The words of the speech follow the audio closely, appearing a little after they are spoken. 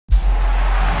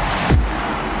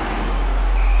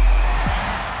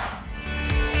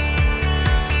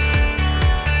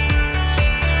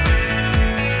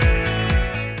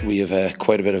have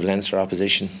quite a bit of Leinster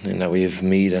opposition in that we have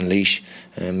Meath and Laois.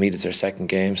 Meath is their second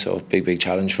game, so big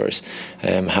challenge for us.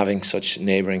 Having such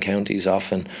neighbouring counties,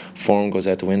 often form goes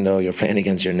out the window. You're playing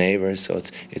against your neighbours, so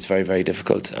it's very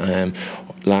difficult.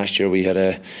 Last year we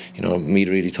had Meath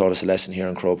really taught us a lesson here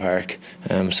in Croke Park.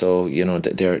 So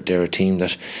they're a team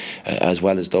that, as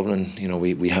well as Dublin,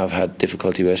 we have had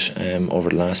difficulty with over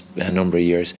the last number of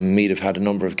years. Meath have had a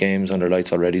number of games under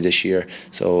lights already this year,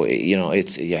 so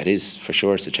it is for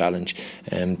sure it's a challenge.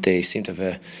 They seem to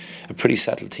have a pretty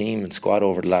settled team and squad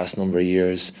over the last number of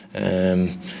years.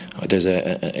 There's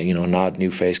an odd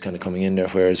new face kind of coming in there,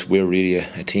 whereas we're really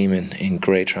a team in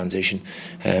great transition.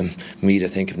 Meath, I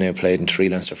think, have now played in 3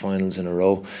 Leinster finals in a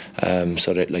row,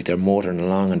 so they're motoring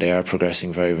along and they are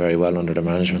progressing very well under their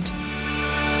management.